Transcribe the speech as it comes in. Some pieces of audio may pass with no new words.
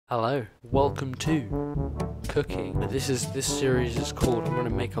Hello, welcome to Cooking. This series is called, I'm going to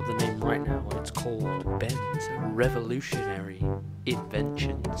make up the name right now, it's called Ben's Revolutionary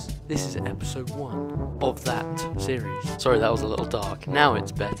Inventions. This is episode 1 of that series. Sorry, that was a little dark, now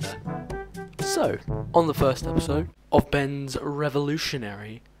it's better. So, on the first episode of Ben's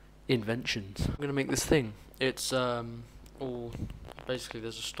Revolutionary Inventions, I'm going to make this thing. It's, basically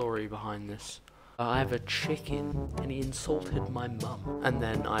there's a story behind this. I have a chicken, and he insulted my mum. And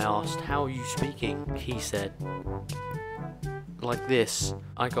then I asked, how are you speaking? He said, like this.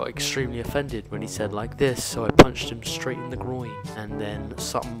 I got extremely offended when he said like this, so I punched him straight in the groin. And then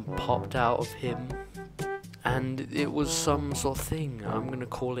something popped out of him, and it was some sort of thing. I'm gonna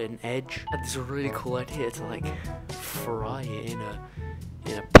call it an edge. I had this really cool idea to like fry it in a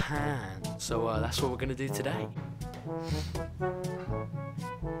pan. So that's what we're gonna do today.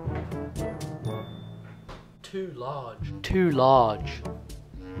 Too large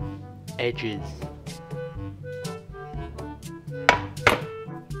edges.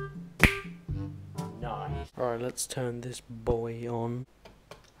 Nice. Alright, let's turn this boy on.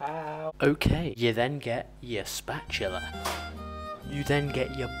 Ow. Okay, you then get your spatula. You then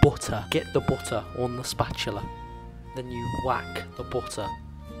get your butter. Get the butter on the spatula. Then you whack the butter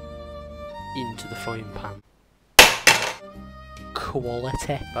into the frying pan.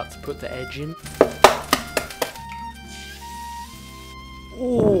 Quality. About to put the edge in.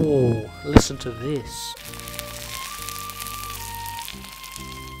 Oh, listen to this.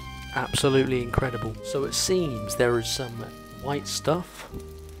 Absolutely incredible. So it seems there is some white stuff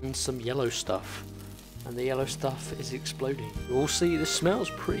and some yellow stuff. And the yellow stuff is exploding. You'll see this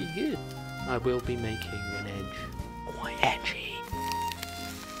smells pretty good. I will be making an edge. Quite edgy.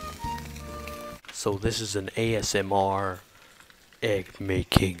 So this is an ASMR egg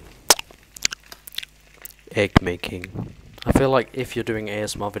making. I feel like if you're doing an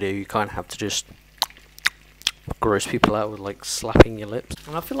ASMR video, you kind of have to just gross people out with like slapping your lips.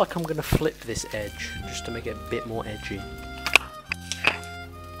 And I feel like I'm going to flip this edge just to make it a bit more edgy.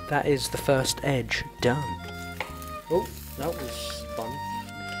 That is the first edge done. Oh, that was fun.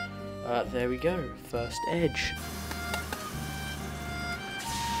 There we go, first edge.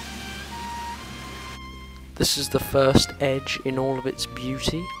 This is the first edge in all of its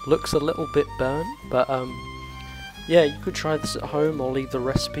beauty. Looks a little bit burnt, but yeah, you could try this at home. I'll leave the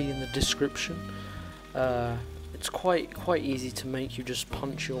recipe in the description. It's quite easy to make. You just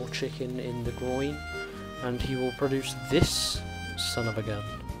punch your chicken in the groin, and he will produce this son of a gun.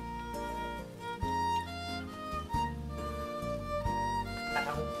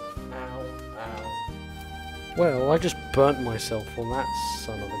 Ow, ow, ow. Well, I just burnt myself on that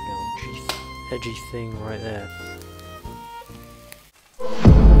son of a gun. Edgy thing right there.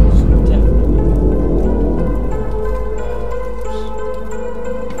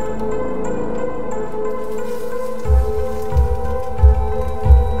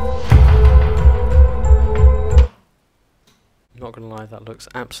 Not gonna lie, that looks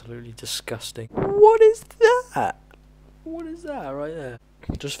absolutely disgusting. What is that? What is that right there?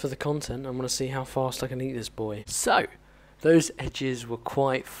 Just for the content, I'm gonna see how fast I can eat this boy. So, those edges were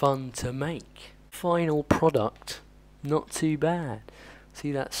quite fun to make. Final product, not too bad.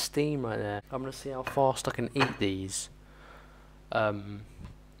 See that steam right there? I'm gonna see how fast I can eat these. I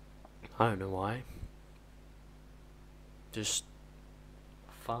don't know why. Just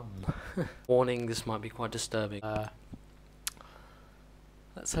fun. Warning, this might be quite disturbing.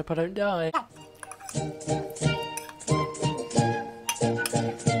 Let's hope I don't die.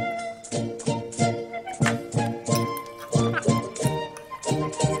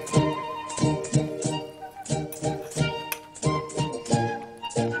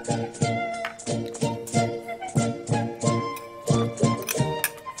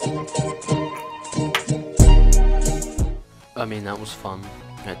 I mean, that was fun.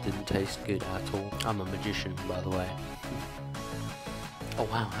 That didn't taste good at all. I'm a magician, by the way. Oh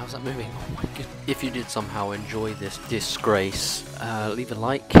wow, how's that moving? Oh my god. If you did somehow enjoy this disgrace, leave a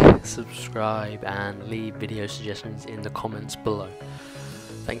like, subscribe, and leave video suggestions in the comments below.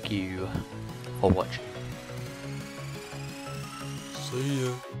 Thank you for watching. See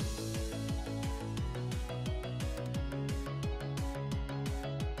ya.